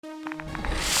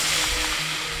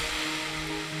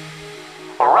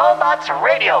Robots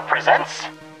Radio presents...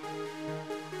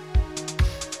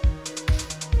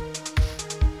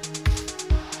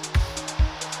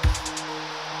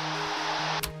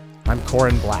 I'm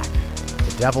Corin Black,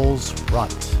 the Devil's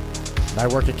Runt, and I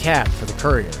work a cab for the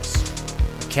couriers.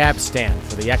 A cab stand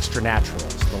for the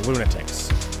extra-naturals, the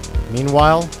lunatics.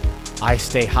 Meanwhile, I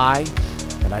stay high,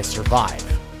 and I survive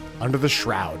under the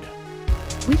shroud.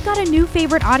 We've got a new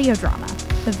favorite audio drama.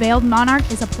 The Veiled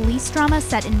Monarch is a police drama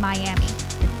set in Miami,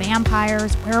 with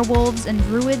vampires, werewolves, and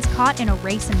druids caught in a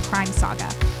race and crime saga.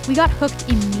 We got hooked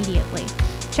immediately.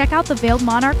 Check out The Veiled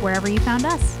Monarch wherever you found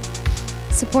us.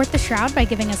 Support The Shroud by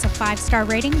giving us a 5-star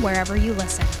rating wherever you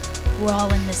listen. We're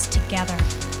all in this together.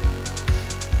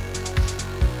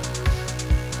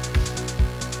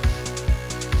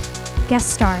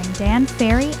 Guest starring Dan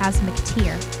Ferry as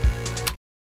McTeer.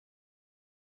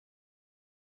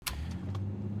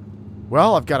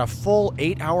 Well, I've got a full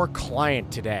 8-hour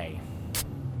client today.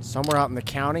 Somewhere out in the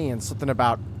county, and something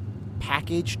about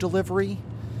package delivery.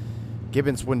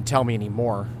 Gibbons wouldn't tell me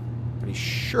anymore, but he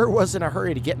sure was in a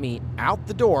hurry to get me out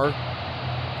the door.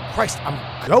 Christ,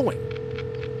 I'm going.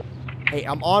 Hey,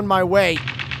 I'm on my way.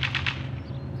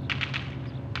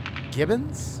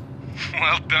 Gibbons?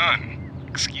 Well done.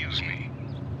 Excuse me.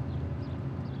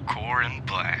 Corin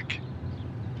Black.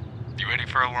 You ready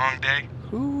for a long day?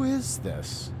 Who is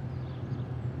this?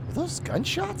 Are those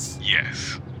gunshots?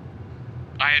 Yes.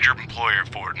 I had your employer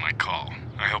forward my call.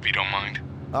 I hope you don't mind.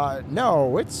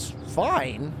 No, it's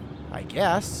fine, I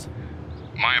guess.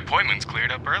 My appointment's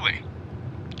cleared up early.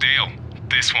 Dale,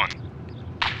 this one.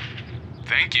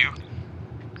 Thank you.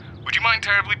 Would you mind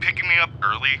terribly picking me up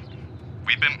early?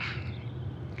 We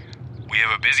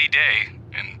have a busy day,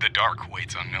 and the dark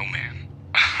waits on no man.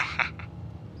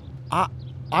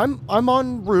 I'm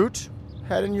en route,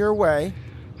 heading your way.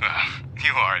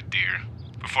 You are a dear.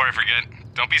 Before I forget,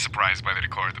 don't be surprised by the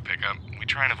decor at the pickup. We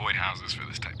try and avoid houses for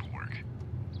this type of work.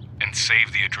 And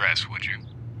save the address, would you?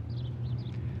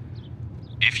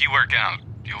 If you work out,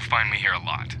 you'll find me here a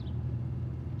lot.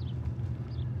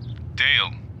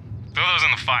 Dale, throw those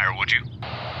in the fire, would you?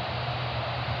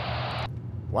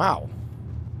 Wow.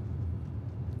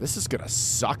 This is gonna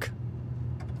suck.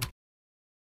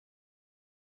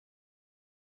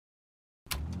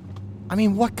 I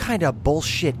mean, what kind of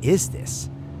bullshit is this?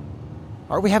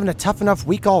 Are we having a tough enough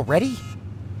week already?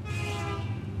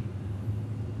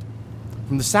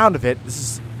 From the sound of it, this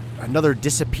is another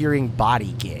disappearing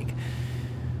body gig.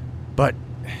 But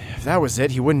if that was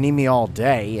it, he wouldn't need me all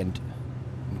day, and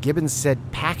Gibbons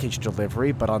said package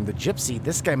delivery, but on the Gypsy,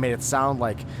 this guy made it sound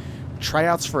like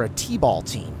tryouts for a T-ball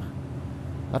team.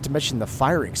 Not to mention the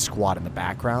firing squad in the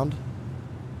background.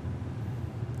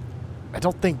 I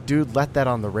don't think dude let that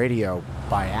on the radio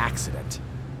by accident.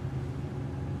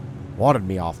 Wanted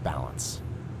me off balance.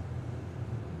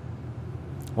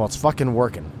 Well, it's fucking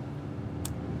working.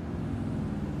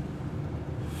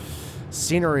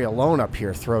 Scenery alone up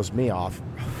here throws me off.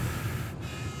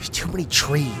 There's too many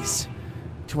trees.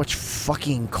 Too much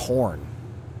fucking corn.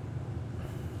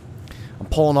 I'm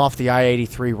pulling off the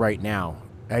I-83 right now.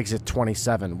 Exit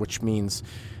 27, which means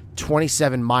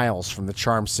 27 miles from the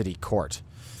Charm City Court.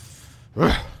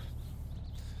 Ugh.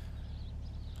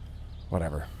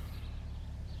 Whatever.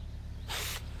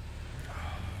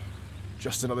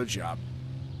 Just another job.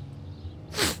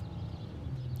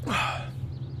 He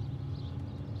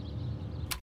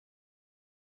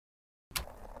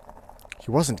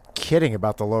wasn't kidding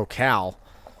about the locale.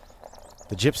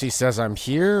 The Gypsy says I'm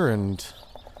here, and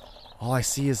all I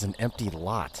see is an empty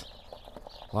lot.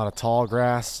 A lot of tall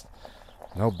grass,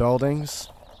 no buildings,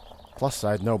 plus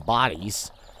side, no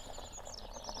bodies.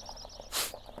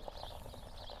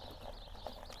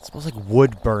 It smells like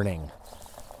wood burning,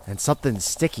 and something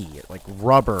sticky, like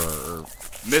rubber or...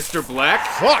 Mr. Black?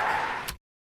 Fuck!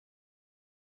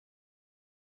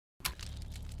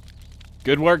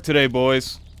 Good work today,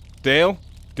 boys. Dale,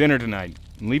 dinner tonight.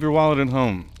 And leave your wallet at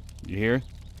home. You hear?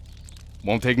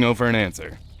 Won't take no for an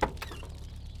answer.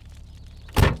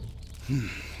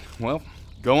 Well,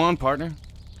 go on, partner.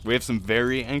 We have some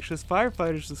very anxious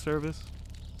firefighters to service.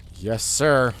 Yes,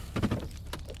 sir.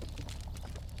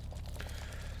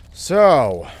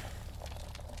 So,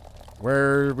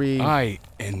 where are we... I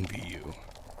envy you.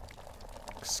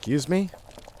 Excuse me?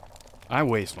 I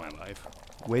waste my life.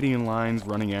 Waiting in lines,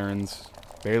 running errands,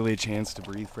 barely a chance to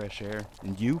breathe fresh air.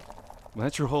 And you? Well,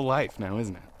 that's your whole life now,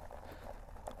 isn't it?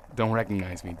 Don't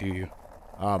recognize me, do you?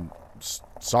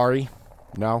 Sorry?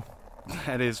 No?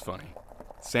 That is funny.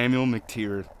 Samuel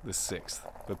McTeer the Sixth.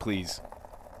 But please,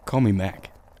 call me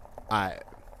Mac. I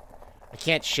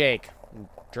can't shake.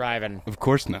 driving. Of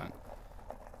course not.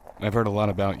 I've heard a lot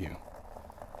about you.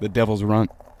 The devil's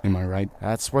runt, am I right?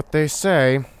 That's what they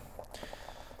say.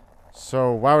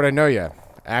 So why would I know you?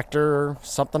 Actor or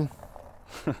something?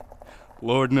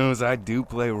 Lord knows I do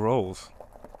play roles.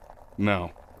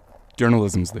 No,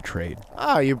 journalism's the trade.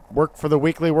 Ah, you work for the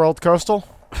Weekly World Coastal?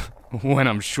 When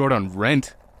I'm short on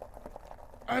rent,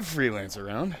 I freelance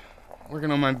around,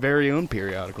 working on my very own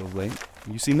periodicals late.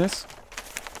 You seen this?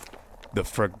 The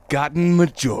Forgotten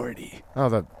Majority. Oh,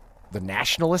 the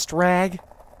nationalist rag?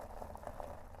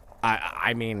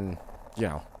 I mean, you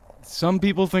know. Some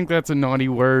people think that's a naughty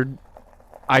word.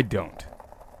 I don't.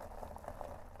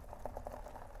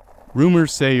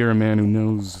 Rumors say you're a man who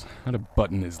knows how to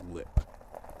button his lip.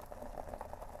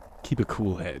 Keep a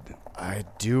cool head. I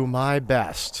do my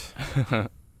best.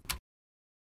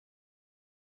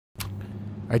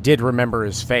 I did remember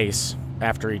his face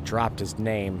after he dropped his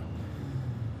name.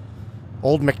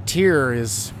 Old McTeer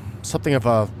is something of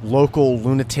a local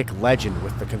lunatic legend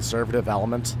with the conservative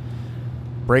element.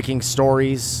 Breaking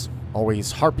stories,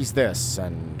 always harpies this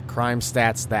and crime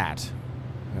stats that.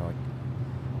 You know, like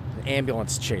an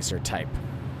ambulance chaser type.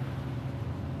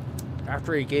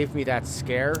 After he gave me that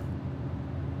scare,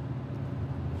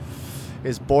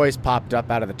 his boys popped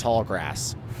up out of the tall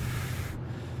grass.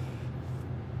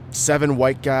 7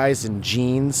 white guys in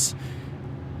jeans,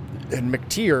 and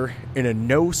McTeer in a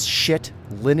no-shit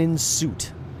linen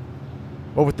suit.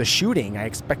 But with the shooting, I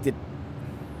expected...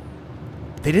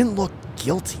 They didn't look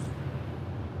guilty.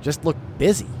 Just looked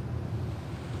busy.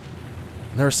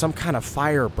 And there was some kind of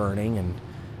fire burning, and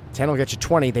 10 will get you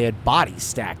 20, they had bodies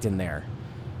stacked in there.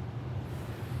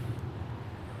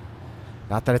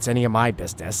 Not that it's any of my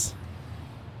business.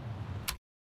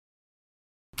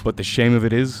 But the shame of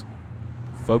it is,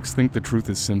 folks think the truth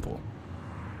is simple.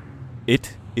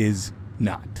 It is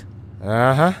not.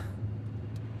 Uh-huh.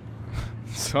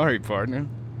 Sorry, partner.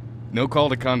 No call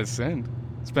to condescend.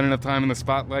 Spend enough time in the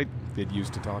spotlight, get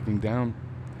used to talking down.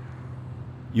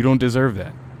 You don't deserve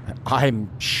that. I'm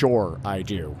sure I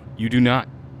do. You do not.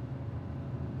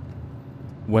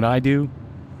 What I do,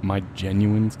 my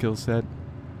genuine skill set,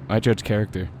 I judge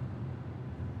character.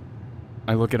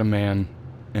 I look at a man,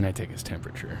 and I take his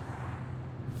temperature.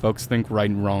 Folks think right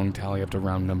and wrong tally up to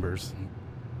round numbers.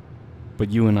 But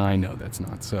you and I know that's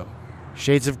not so.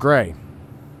 Shades of gray.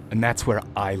 And that's where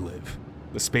I live.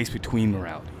 The space between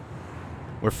morality.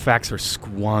 Where facts are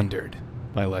squandered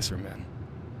by lesser men.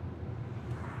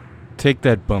 Take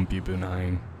that bump you've been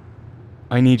eyeing.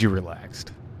 I need you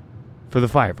relaxed. For the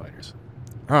firefighters.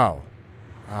 Oh.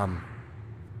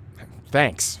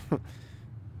 Thanks.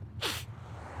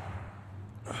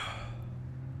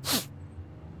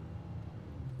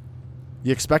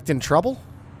 You expecting trouble?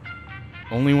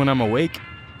 Only when I'm awake.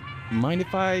 Mind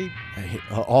if I... Hey,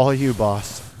 all you,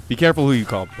 boss. Be careful who you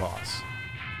call boss.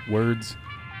 Words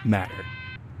matter.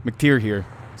 McTeer here.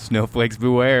 Snowflakes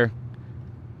beware.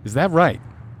 Is that right?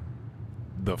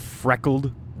 The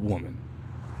freckled woman.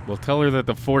 Well, tell her that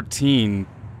the 14...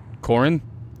 Corin?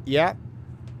 Yeah?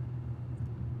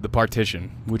 The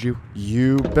partition, would you?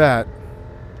 You bet.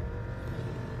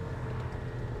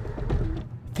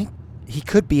 I think he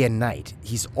could be a knight.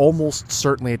 He's almost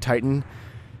certainly a titan.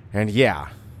 And yeah.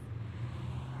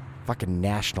 Fucking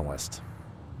nationalist.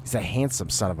 He's a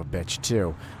handsome son of a bitch,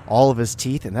 too. All of his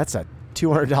teeth, and that's a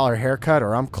 $200 haircut,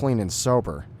 or I'm clean and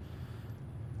sober.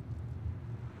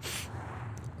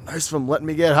 Nice of him letting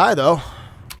me get high, though.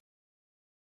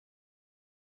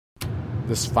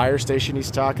 This fire station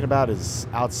he's talking about is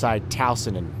outside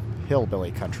Towson in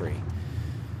hillbilly country.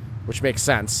 Which makes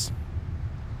sense.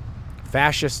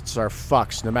 Fascists are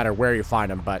fucks no matter where you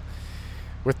find them, but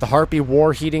with the Harpy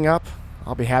War heating up,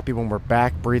 I'll be happy when we're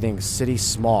back breathing city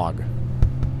smog.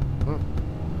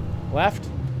 Left?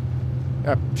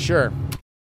 Sure.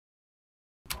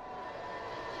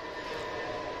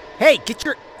 Hey, get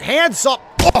your hands up!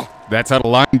 Oh! That's out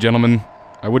of line, gentlemen.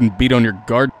 I wouldn't beat on your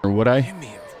gardener, would I? Give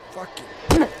me a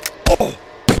fucking... Oh!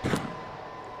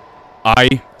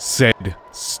 I said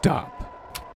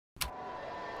stop.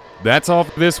 That's all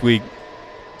for this week.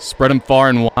 Spread them far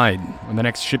and wide when the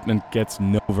next shipment gets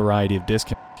no variety of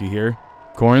discount. You hear?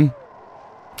 Corin?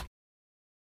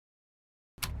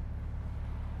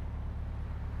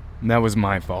 That was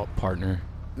my fault, partner.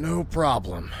 No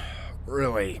problem.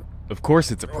 Really. Of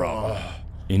course it's a problem.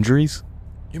 Injuries?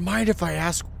 You mind if I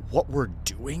ask what we're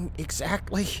doing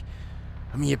exactly?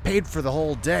 I mean, you paid for the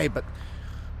whole day, but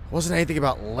wasn't anything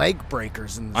about leg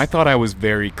breakers and... I thought I was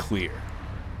very clear.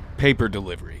 Paper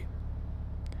delivery.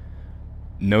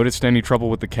 Noticed any trouble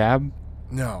with the cab?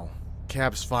 No.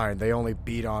 Cab's fine. They only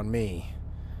beat on me.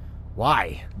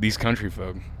 Why? These country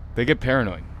folk, they get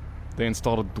paranoid. They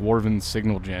installed a dwarven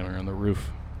signal jammer on the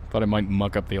roof. Thought it might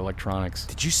muck up the electronics.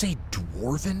 Did you say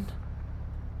dwarven?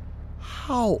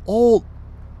 How old?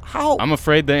 How? I'm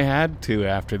afraid they had to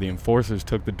after the enforcers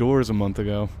took the doors a month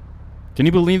ago. Can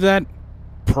you believe that?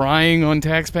 Prying on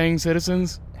tax-paying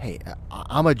citizens? Hey,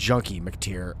 I'm a junkie,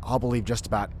 McTeer. I'll believe just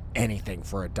about anything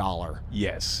for $1.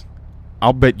 Yes.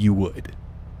 I'll bet you would.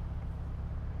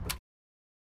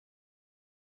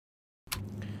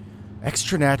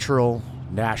 Extranatural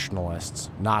nationalists,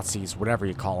 Nazis, whatever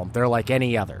you call them, they're like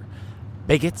any other.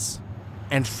 Bigots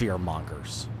and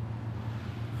fearmongers.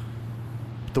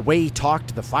 The way he talked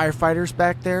to the firefighters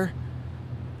back there,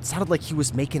 it sounded like he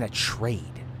was making a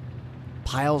trade.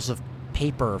 Piles of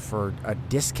paper for a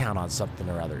discount on something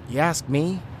or other. You ask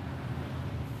me?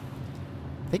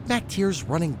 I think McTeer's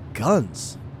running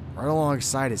guns right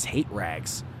alongside his hate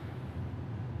rags.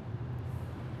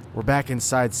 We're back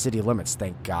inside city limits,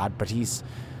 thank God, but he's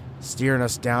steering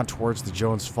us down towards the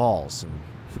Jones Falls, and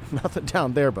nothing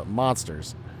down there but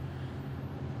monsters.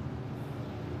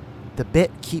 The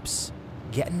bit keeps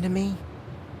getting to me.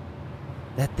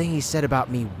 That thing he said about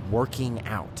me working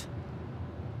out.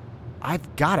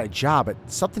 I've got a job, but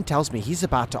something tells me he's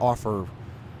about to offer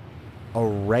a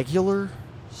regular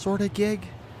sort of gig.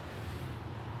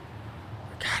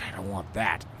 God, I don't want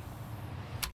that.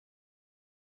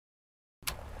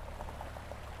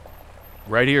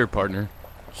 Right here, partner.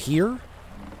 Here?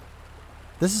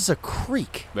 This is a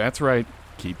creek. That's right.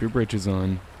 Keep your britches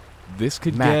on. This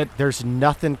could Matt, there's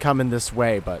nothing coming this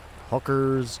way but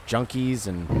hookers, junkies,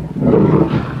 and...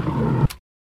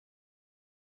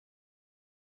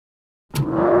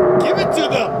 Give it to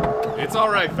them! It's all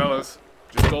right, fellas.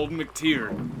 Just old McTeer.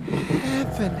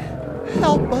 Heaven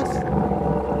help us.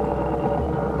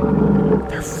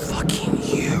 They're fucking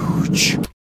huge.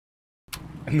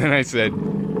 And then I said,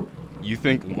 you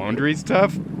think laundry's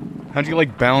tough? How'd you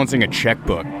like balancing a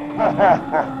checkbook?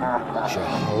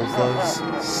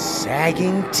 Jehovah's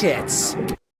sagging tits.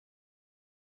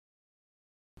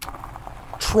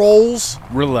 Trolls?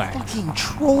 Relax. Fucking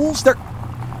trolls?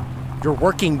 You're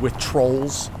working with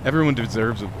trolls? Everyone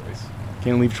deserves a voice.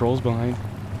 Can't leave trolls behind.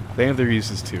 They have their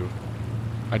uses too.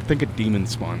 I'd think a demon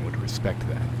spawn would respect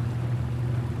that.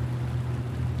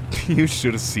 You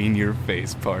should have seen your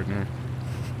face, partner.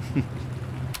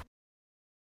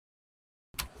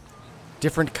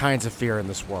 Different kinds of fear in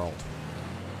this world.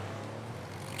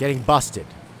 Getting busted.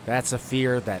 That's a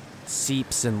fear that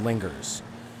seeps and lingers.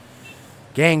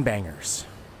 Gangbangers.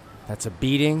 That's a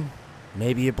beating,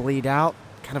 maybe a bleed out,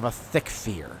 kind of a thick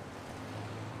fear.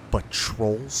 But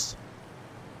trolls?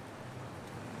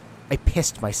 I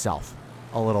pissed myself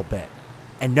a little bit.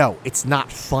 And no, it's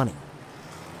not funny.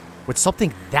 When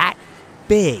something that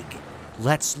big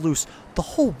lets loose, the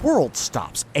whole world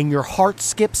stops and your heart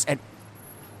skips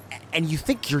and you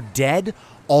think you're dead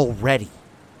already.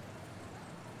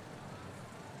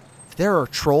 If there are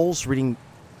trolls reading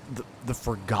the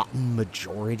Forgotten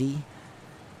Majority,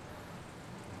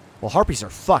 well, harpies are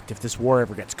fucked if this war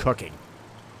ever gets cooking.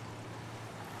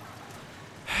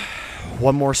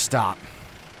 One more stop.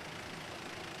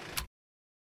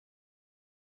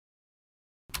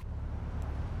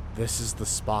 This is the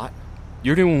spot?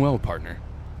 You're doing well, partner.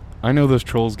 I know those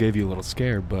trolls gave you a little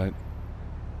scare, but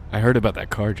I heard about that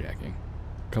carjacking.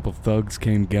 A couple thugs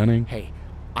came gunning. Hey,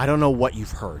 I don't know what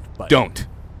you've heard, but...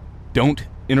 Don't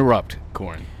interrupt,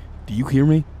 Corin. Do you hear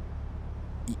me?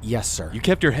 Yes, sir. You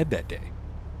kept your head that day.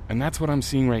 And that's what I'm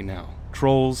seeing right now.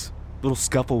 Trolls, little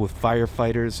scuffle with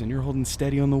firefighters, and you're holding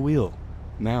steady on the wheel.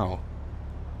 Now,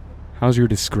 how's your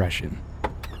discretion?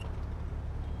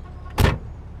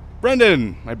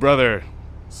 Brendan, my brother.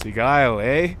 Seagull,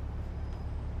 eh?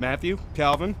 Matthew,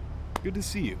 Calvin, good to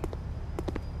see you.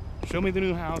 Show me the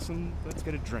new house and let's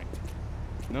get a drink.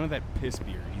 None of that piss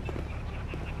beer either.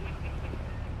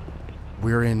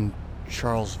 We're in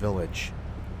Charles Village.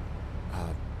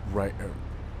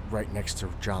 Right next to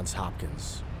Johns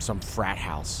Hopkins. Some frat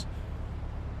house.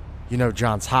 You know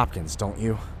Johns Hopkins, don't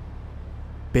you?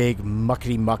 Big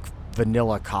muckety-muck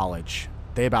vanilla college.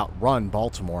 They about run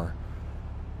Baltimore.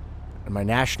 And my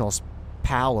nationalist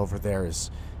pal over there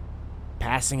is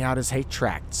passing out his hate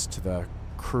tracts to the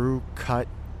crew-cut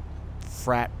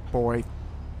frat boy.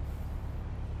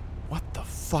 What the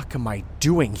fuck am I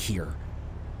doing here?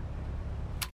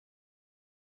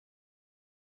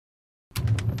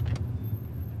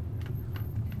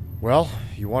 Well,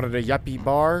 you wanted a yuppie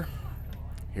bar?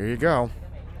 Here you go.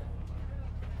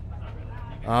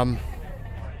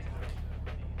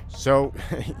 So,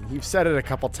 you've said it a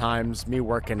couple times, me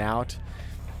working out.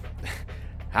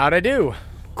 How'd I do?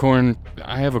 Corin,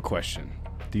 I have a question.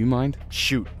 Do you mind?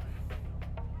 Shoot.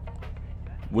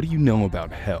 What do you know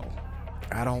about hell?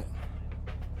 I'm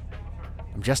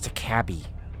just a cabbie,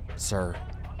 sir.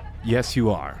 Yes, you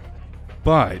are.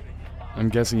 But I'm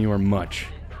guessing you are much,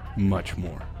 much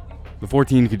more. The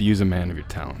 14 could use a man of your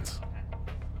talents.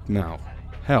 Now,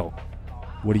 hell,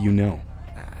 what do you know?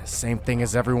 Same thing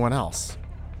as everyone else.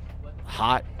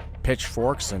 Hot,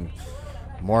 pitchforks, and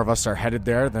more of us are headed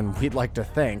there than we'd like to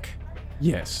think.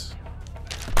 Yes.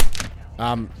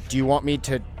 Do you want me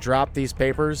to drop these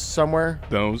papers somewhere?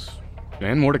 Those,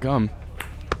 and more to come.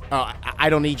 Oh, I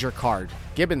don't need your card.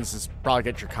 Gibbons has probably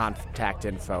got your contact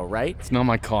info, right? It's not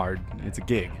my card, it's a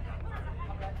gig.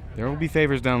 There will be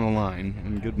favors down the line,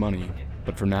 and good money.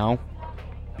 But for now,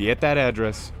 be at that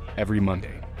address every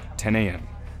Monday, 10 a.m.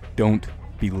 Don't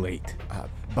be late.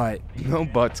 But... No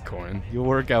buts, Corin. You'll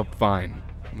work out fine.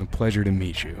 A pleasure to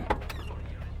meet you.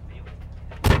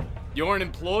 You're an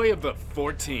employee of the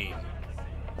 14.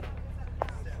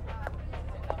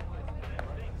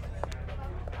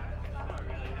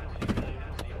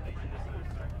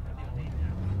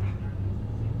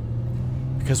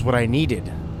 Because what I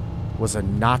needed was a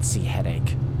Nazi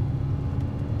headache.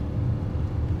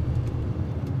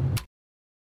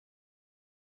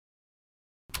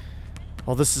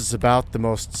 Well, this is about the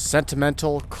most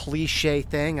sentimental, cliche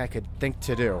thing I could think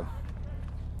to do.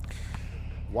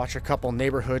 Watch a couple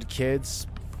neighborhood kids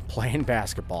playing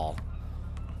basketball.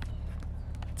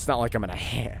 It's not like I'm gonna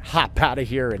hop out of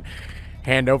here and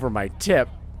hand over my tip.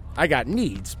 I got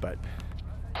needs, but...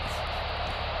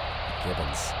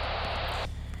 Gibbons.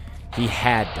 He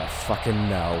had to fucking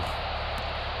know.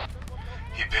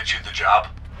 He pitched you the job?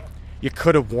 You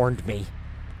could have warned me.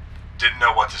 Didn't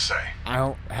know what to say. I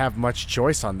don't have much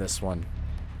choice on this one,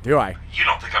 do I? You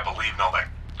don't think I believe in all that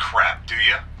crap, do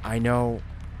you? I know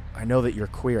that you're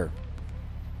queer.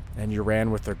 And you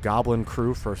ran with the Goblin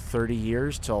crew for 30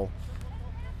 years till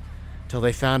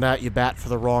they found out you bat for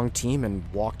the wrong team and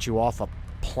walked you off a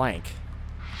plank.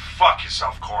 Fuck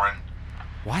yourself, Corin.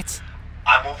 What?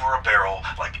 I'm over a barrel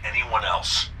like anyone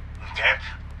else. Okay?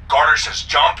 Garter says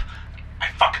jump, I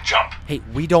fucking jump. Hey,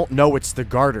 we don't know it's the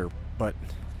garter, but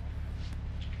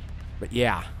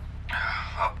yeah.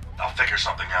 I'll figure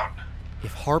something out.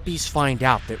 If harpies find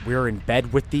out that we're in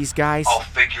bed with these guys... I'll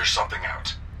figure something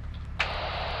out.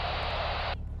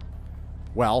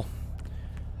 Well,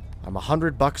 I'm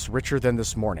 $100 richer than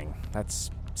this morning.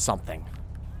 That's something.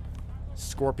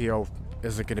 Scorpio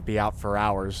isn't going to be out for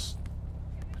hours.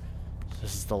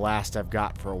 This is the last I've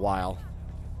got for a while.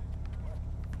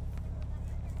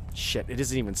 Shit, it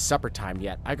isn't even supper time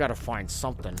yet. I gotta find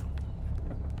something.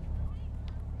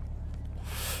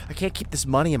 I can't keep this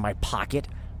money in my pocket.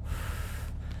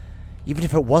 Even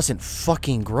if it wasn't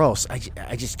fucking gross,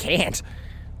 I just can't.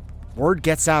 Word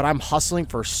gets out I'm hustling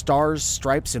for stars,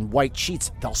 stripes, and white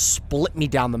sheets. They'll split me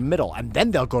down the middle, and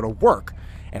then they'll go to work.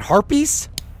 And harpies?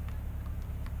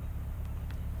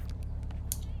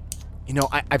 You know,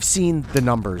 I've seen the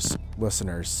numbers,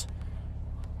 listeners.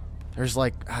 There's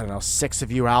like, I don't know, 6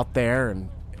 of you out there, and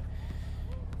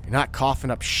you're not coughing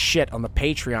up shit on the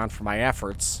Patreon for my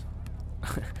efforts.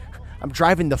 I'm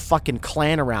driving the fucking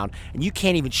clan around, and you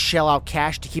can't even shell out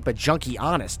cash to keep a junkie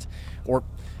honest. Or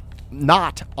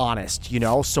not honest, you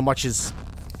know, so much as...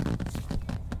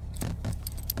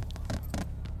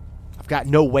 I've got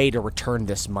no way to return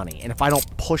this money, and if I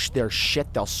don't push their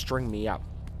shit, they'll string me up.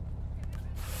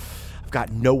 I've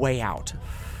got no way out.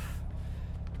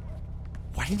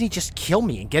 Why didn't he just kill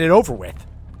me and get it over with?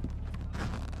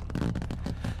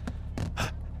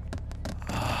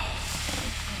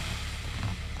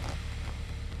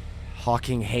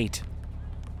 Hawking hate.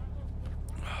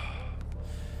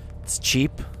 It's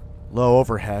cheap, low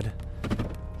overhead.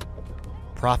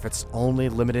 Profits only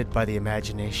limited by the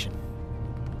imagination.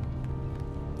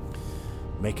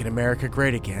 Making America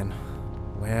great again.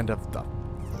 Land of the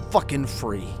fucking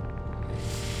free.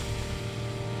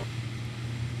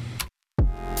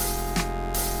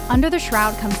 Under the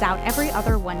Shroud comes out every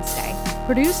other Wednesday.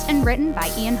 Produced and written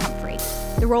by Ian Humphrey.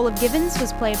 The role of Gibbons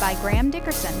was played by Graham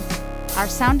Dickerson. Our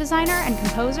sound designer and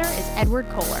composer is Edward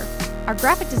Kohler. Our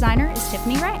graphic designer is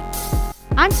Tiffany Ray.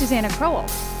 I'm Susanna Crowell,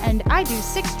 and I do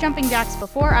 6 jumping jacks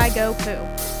before I go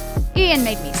poo. Ian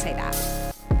made me say that.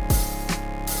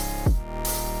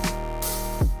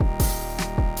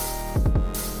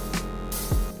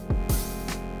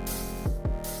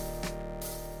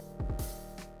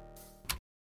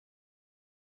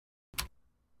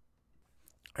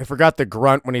 I forgot the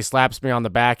grunt when he slaps me on the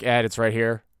back, Ed. It's right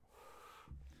here.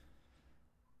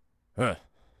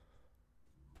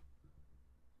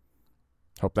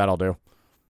 Hope that'll do.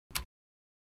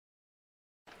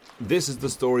 This is the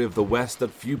story of the West that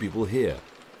few people hear.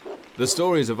 The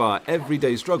stories of our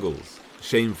everyday struggles,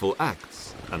 shameful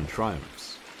acts, and triumphs.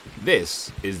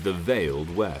 This is the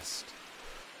Veiled West.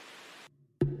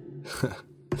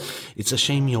 It's a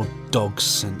shame your dog's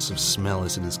sense of smell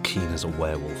isn't as keen as a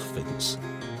werewolf, Vince.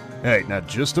 Hey, now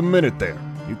just a minute there.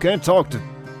 You can't talk to...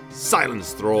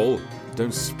 Silence, Thrall.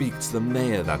 Don't speak to the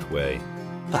mayor that way.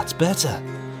 That's better.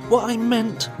 What I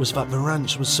meant was that the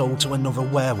ranch was sold to another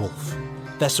werewolf.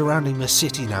 They're surrounding the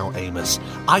city now, Amos.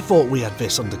 I thought we had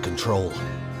this under control.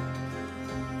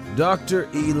 Dr.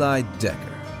 Eli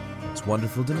Decker. It's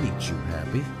wonderful to meet you,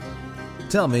 Happy.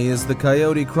 Tell me, is the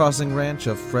Coyote Crossing Ranch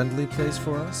a friendly place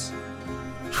for us?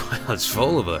 Well, it's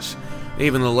full of us.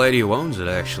 Even the lady who owns it,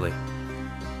 actually.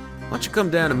 Why don't you come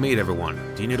down and meet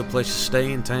everyone? Do you need a place to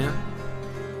stay in town?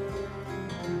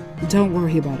 Don't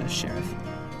worry about us, Sheriff.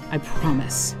 I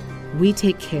promise. We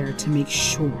take care to make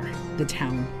sure the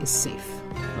town is safe.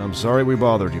 I'm sorry we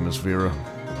bothered you, Miss Vera.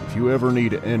 If you ever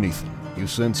need anything, you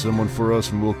send someone for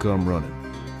us and we'll come running.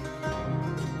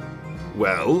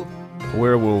 Well?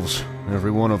 Werewolves,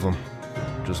 every one of them.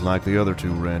 Just like the other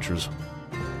two ranchers.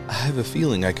 I have a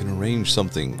feeling I can arrange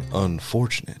something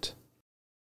unfortunate.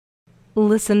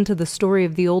 Listen to the story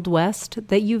of the Old West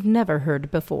that you've never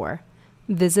heard before.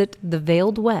 Visit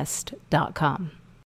theveiledwest.com.